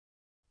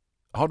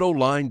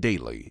AutoLine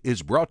Daily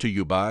is brought to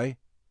you by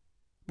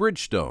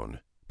Bridgestone,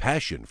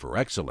 passion for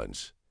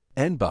excellence,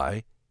 and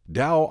by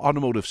Dow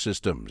Automotive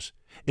Systems,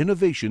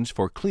 innovations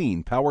for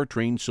clean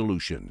powertrain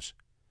solutions.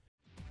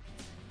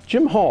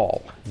 Jim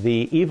Hall,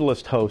 the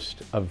evilest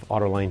host of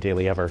AutoLine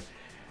Daily ever.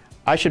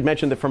 I should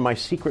mention that from my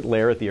secret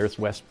lair at the Earth's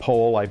West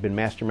Pole, I've been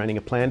masterminding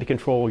a plan to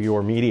control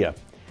your media.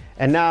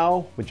 And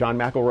now, with John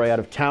McElroy out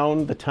of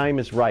town, the time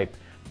is ripe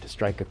to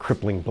strike a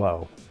crippling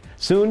blow.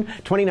 Soon,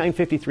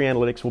 2953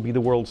 Analytics will be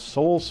the world's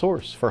sole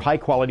source for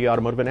high-quality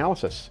automotive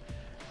analysis.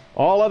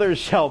 All others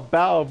shall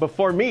bow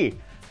before me,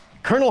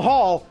 Colonel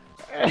Hall.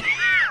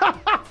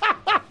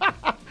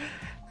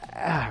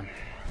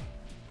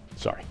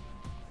 Sorry.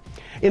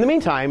 In the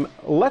meantime,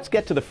 let's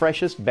get to the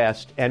freshest,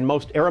 best, and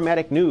most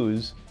aromatic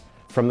news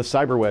from the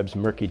cyberweb's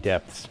murky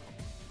depths.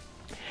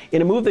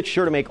 In a move that's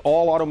sure to make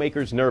all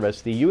automakers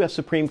nervous, the U.S.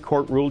 Supreme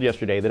Court ruled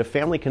yesterday that a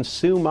family can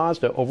sue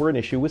Mazda over an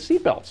issue with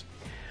seatbelts.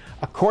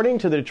 According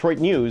to the Detroit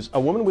News, a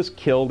woman was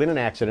killed in an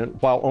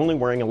accident while only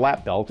wearing a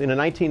lap belt in a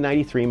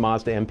 1993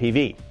 Mazda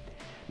MPV.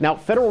 Now,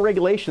 federal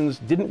regulations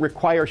didn't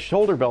require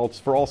shoulder belts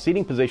for all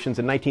seating positions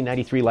in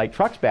 1993 light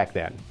trucks back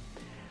then.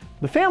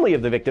 The family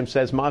of the victim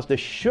says Mazda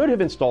should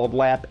have installed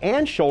lap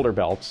and shoulder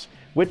belts,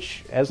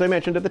 which, as I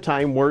mentioned at the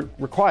time, weren't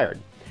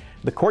required.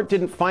 The court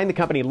didn't find the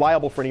company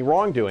liable for any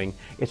wrongdoing.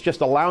 It's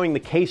just allowing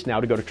the case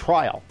now to go to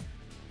trial.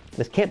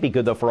 This can't be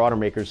good, though, for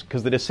automakers,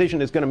 because the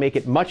decision is going to make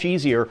it much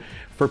easier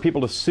for people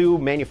to sue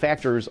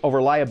manufacturers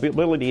over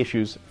liability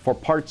issues for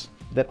parts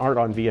that aren't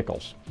on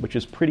vehicles, which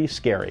is pretty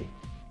scary.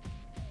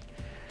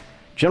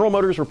 General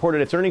Motors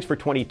reported its earnings for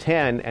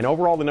 2010, and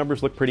overall the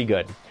numbers look pretty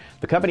good.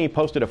 The company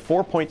posted a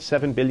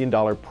 $4.7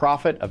 billion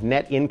profit of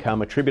net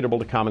income attributable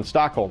to common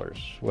stockholders,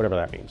 whatever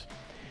that means.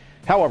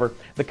 However,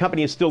 the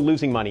company is still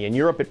losing money. In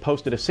Europe, it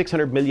posted a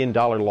 $600 million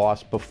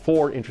loss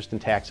before interest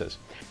and taxes.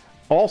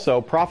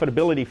 Also,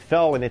 profitability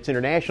fell in its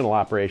international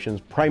operations,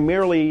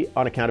 primarily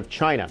on account of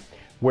China,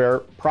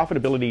 where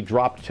profitability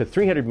dropped to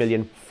 $300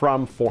 million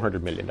from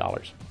 $400 million.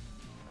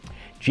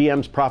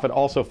 GM's profit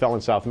also fell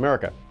in South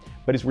America,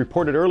 but as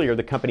reported earlier,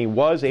 the company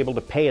was able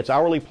to pay its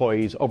hourly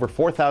employees over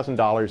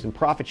 $4,000 in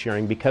profit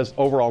sharing because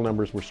overall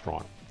numbers were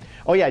strong.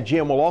 Oh yeah,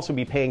 GM will also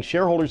be paying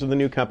shareholders of the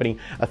new company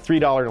a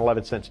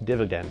 $3.11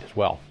 dividend as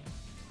well.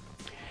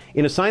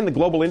 In a sign the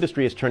global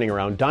industry is turning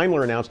around,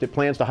 Daimler announced it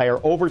plans to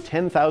hire over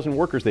 10,000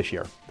 workers this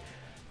year.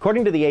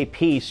 According to the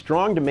AP,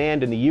 strong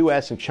demand in the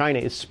U.S. and China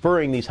is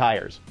spurring these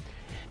hires.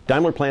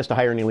 Daimler plans to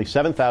hire nearly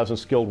 7,000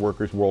 skilled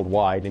workers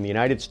worldwide. In the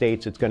United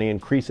States, it's going to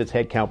increase its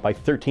headcount by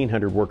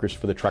 1,300 workers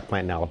for the truck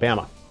plant in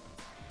Alabama.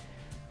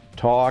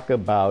 Talk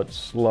about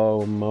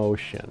slow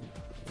motion.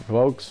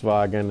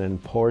 Volkswagen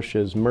and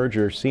Porsche's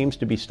merger seems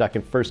to be stuck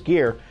in first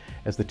gear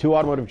as the two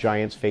automotive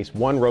giants face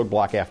one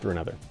roadblock after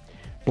another.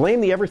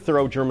 Blame the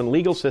ever-thorough German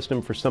legal system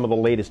for some of the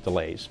latest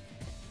delays.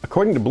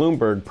 According to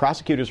Bloomberg,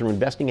 prosecutors are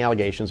investigating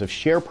allegations of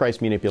share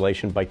price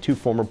manipulation by two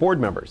former board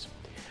members.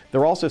 There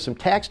are also some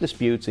tax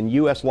disputes and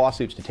U.S.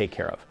 lawsuits to take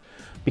care of.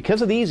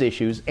 Because of these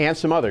issues and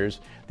some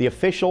others, the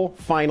official,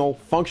 final,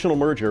 functional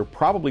merger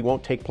probably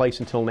won't take place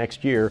until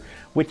next year,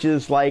 which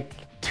is like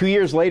 2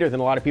 years later than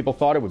a lot of people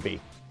thought it would be.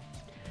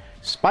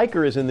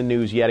 Spyker is in the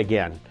news yet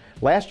again.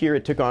 Last year,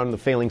 it took on the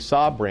failing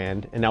Saab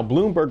brand, and now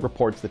Bloomberg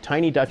reports the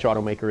tiny Dutch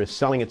automaker is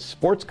selling its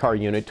sports car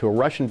unit to a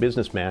Russian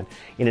businessman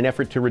in an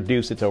effort to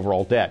reduce its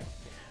overall debt.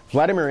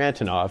 Vladimir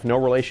Antonov, no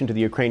relation to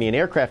the Ukrainian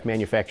aircraft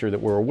manufacturer that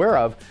we're aware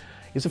of,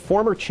 is a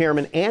former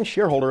chairman and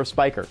shareholder of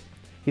Spyker.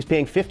 He's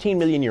paying 15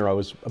 million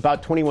euros,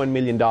 about $21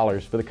 million,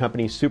 for the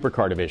company's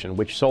supercar division,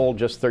 which sold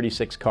just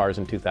 36 cars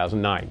in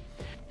 2009.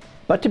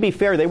 But to be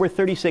fair, they were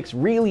 36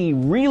 really,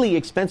 really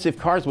expensive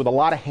cars with a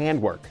lot of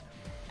handwork.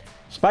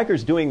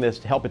 Spyker's doing this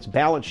to help its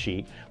balance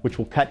sheet, which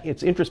will cut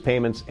its interest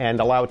payments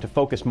and allow it to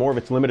focus more of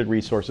its limited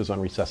resources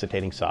on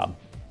resuscitating Saab.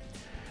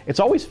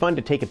 It's always fun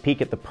to take a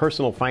peek at the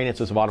personal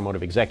finances of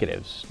automotive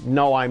executives.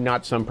 No, I'm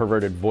not some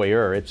perverted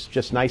voyeur. It's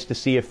just nice to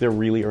see if they're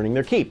really earning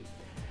their keep.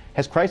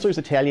 Has Chrysler's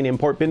Italian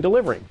import been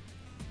delivering?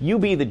 You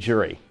be the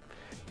jury.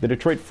 The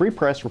Detroit Free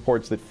Press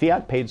reports that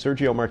Fiat paid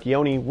Sergio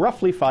Marchionne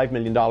roughly $5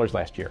 million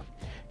last year,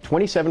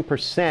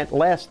 27%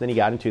 less than he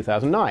got in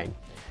 2009.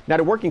 Now,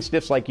 to working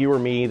stiffs like you or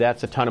me,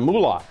 that's a ton of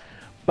moolah.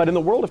 But in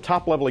the world of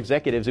top-level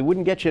executives, it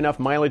wouldn't get you enough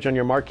mileage on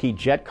your marquee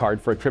jet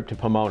card for a trip to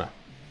Pomona.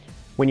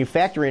 When you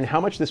factor in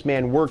how much this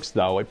man works,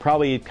 though, it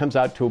probably comes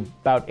out to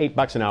about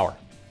 $8 an hour.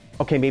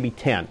 Okay, maybe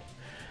 10.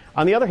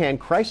 On the other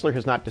hand, Chrysler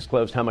has not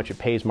disclosed how much it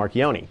pays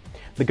Marchionne.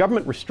 The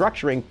government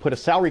restructuring put a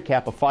salary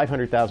cap of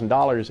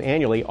 $500,000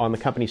 annually on the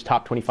company's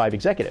top 25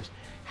 executives.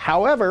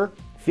 However,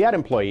 Fiat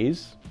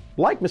employees,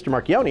 like Mr.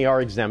 Marchionne,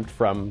 are exempt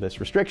from this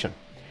restriction.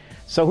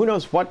 So who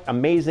knows what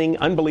amazing,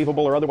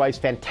 unbelievable, or otherwise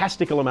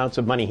fantastical amounts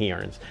of money he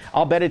earns.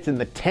 I'll bet it's in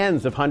the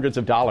tens of hundreds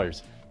of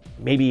dollars,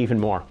 maybe even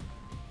more.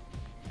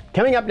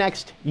 Coming up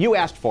next, you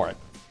asked for it.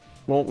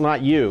 Well,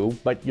 not you,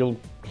 but you'll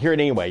hear it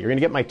anyway. You're going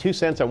to get my 2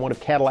 cents on one of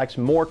Cadillac's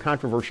more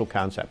controversial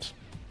concepts.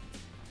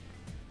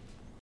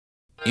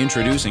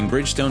 Introducing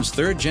Bridgestone's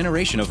third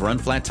generation of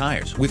run-flat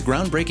tires with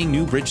groundbreaking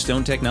new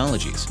Bridgestone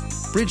technologies.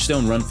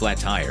 Bridgestone run-flat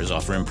tires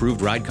offer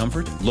improved ride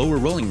comfort, lower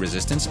rolling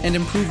resistance, and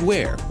improved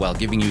wear while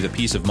giving you the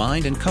peace of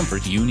mind and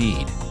comfort you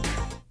need.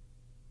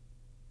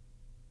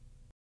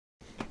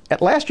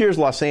 At last year's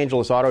Los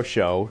Angeles Auto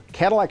Show,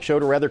 Cadillac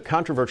showed a rather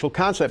controversial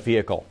concept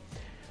vehicle.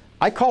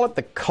 I call it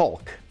the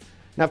Culk.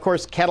 Now, of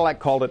course, Cadillac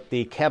called it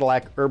the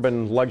Cadillac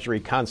Urban Luxury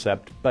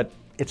Concept, but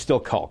it's still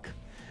Culk.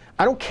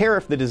 I don't care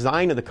if the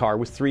design of the car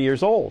was 3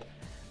 years old.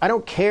 I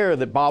don't care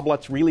that Bob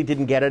Lutz really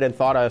didn't get it and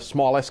thought a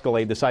small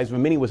Escalade the size of a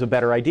Mini was a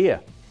better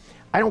idea.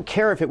 I don't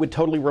care if it would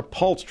totally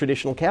repulse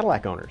traditional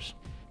Cadillac owners.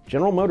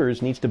 General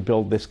Motors needs to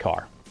build this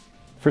car.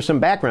 For some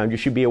background, you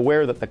should be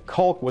aware that the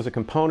Culk was a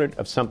component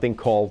of something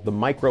called the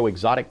Micro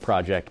Exotic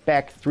Project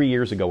back 3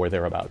 years ago or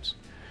thereabouts.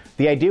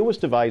 The idea was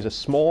to devise a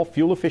small,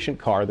 fuel-efficient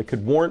car that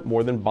could warrant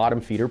more than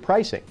bottom-feeder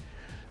pricing.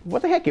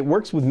 What the heck, it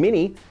works with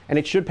Mini, and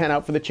it should pan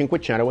out for the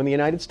Cinquecento in the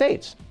United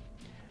States.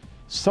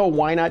 So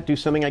why not do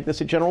something like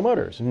this at General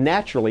Motors?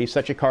 Naturally,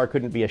 such a car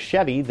couldn't be a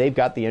Chevy. They've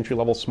got the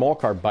entry-level small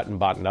car button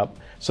buttoned up,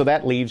 so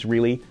that leaves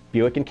really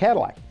Buick and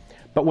Cadillac.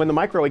 But when the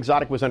Micro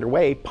Exotic was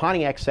underway,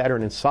 Pontiac,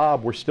 Saturn, and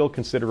Saab were still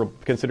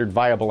considered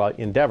viable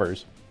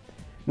endeavors.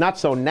 Not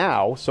so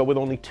now, so with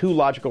only two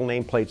logical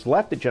nameplates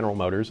left at General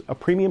Motors, a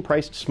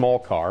premium-priced small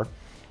car,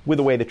 with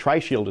the way the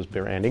Tri-Shield is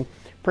branding,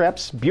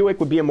 perhaps Buick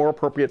would be a more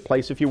appropriate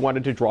place if you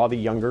wanted to draw the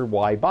younger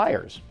Y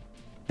buyers.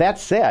 That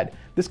said,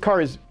 this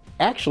car is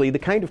actually the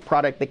kind of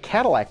product that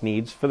Cadillac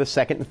needs for the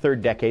second and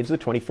third decades of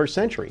the 21st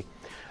century.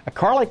 A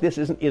car like this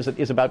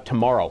is about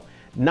tomorrow,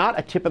 not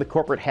a tip of the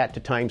corporate hat to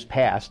times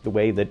past the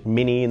way that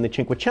Mini and the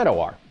Cinquecento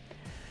are.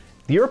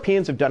 The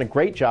Europeans have done a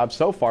great job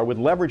so far with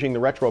leveraging the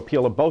retro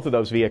appeal of both of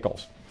those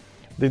vehicles.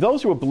 There are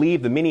those who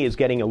believe the Mini is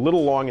getting a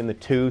little long in the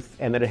tooth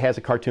and that it has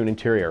a cartoon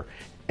interior.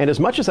 And as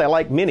much as I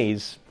like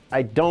Minis,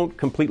 I don't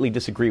completely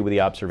disagree with the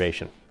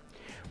observation.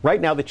 Right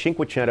now, the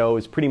Cinquecento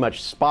is pretty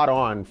much spot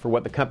on for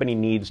what the company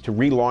needs to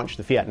relaunch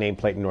the Fiat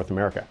nameplate in North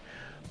America.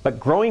 But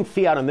growing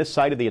Fiat on this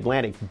side of the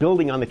Atlantic,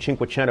 building on the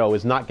Cinquecento,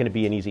 is not going to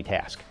be an easy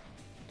task.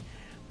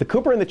 The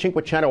Cooper and the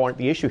Cinquecento aren't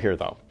the issue here,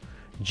 though.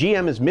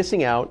 GM is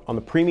missing out on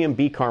the premium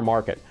B-car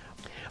market,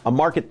 a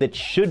market that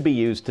should be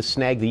used to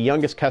snag the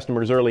youngest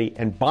customers early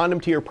and bond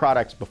them to your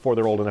products before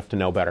they're old enough to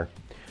know better.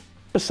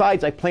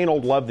 Besides, I plain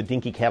old love the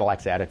dinky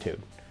Cadillac's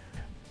attitude.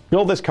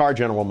 Build this car,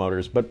 General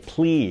Motors, but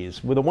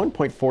please, with a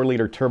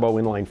 1.4-liter turbo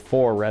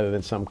inline-4 rather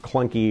than some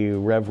clunky,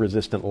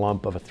 rev-resistant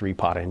lump of a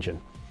 3-pot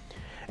engine.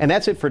 And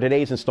that's it for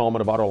today's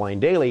installment of Autoline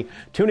Daily.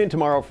 Tune in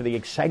tomorrow for the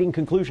exciting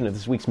conclusion of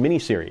this week's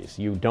mini-series.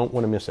 You don't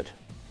want to miss it.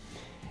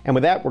 And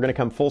with that, we're going to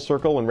come full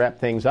circle and wrap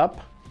things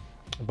up.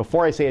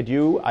 Before I say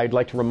adieu, I'd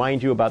like to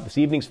remind you about this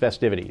evening's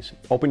festivities.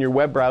 Open your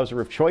web browser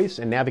of choice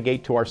and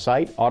navigate to our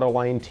site,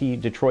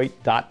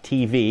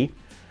 AutolineDetroit.tv.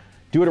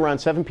 Do it around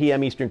 7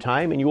 p.m. Eastern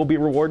Time, and you will be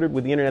rewarded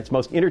with the Internet's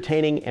most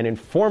entertaining and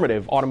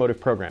informative automotive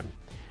program.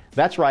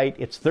 That's right,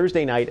 it's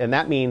Thursday night, and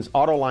that means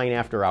Autoline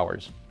After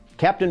Hours.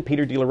 Captain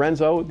Peter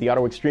DiLorenzo, the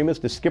auto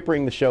extremist, is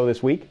skippering the show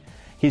this week.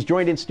 He's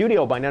joined in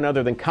studio by none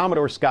other than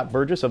Commodore Scott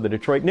Burgess of the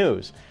Detroit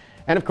News.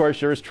 And of course,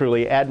 yours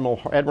truly,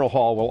 Admiral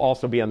Hall, will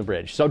also be on the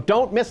bridge. So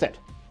don't miss it.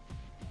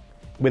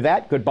 With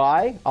that,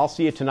 goodbye. I'll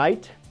see you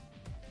tonight.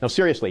 No,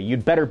 seriously,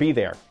 you'd better be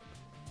there.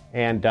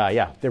 And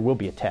yeah, there will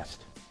be a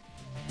test.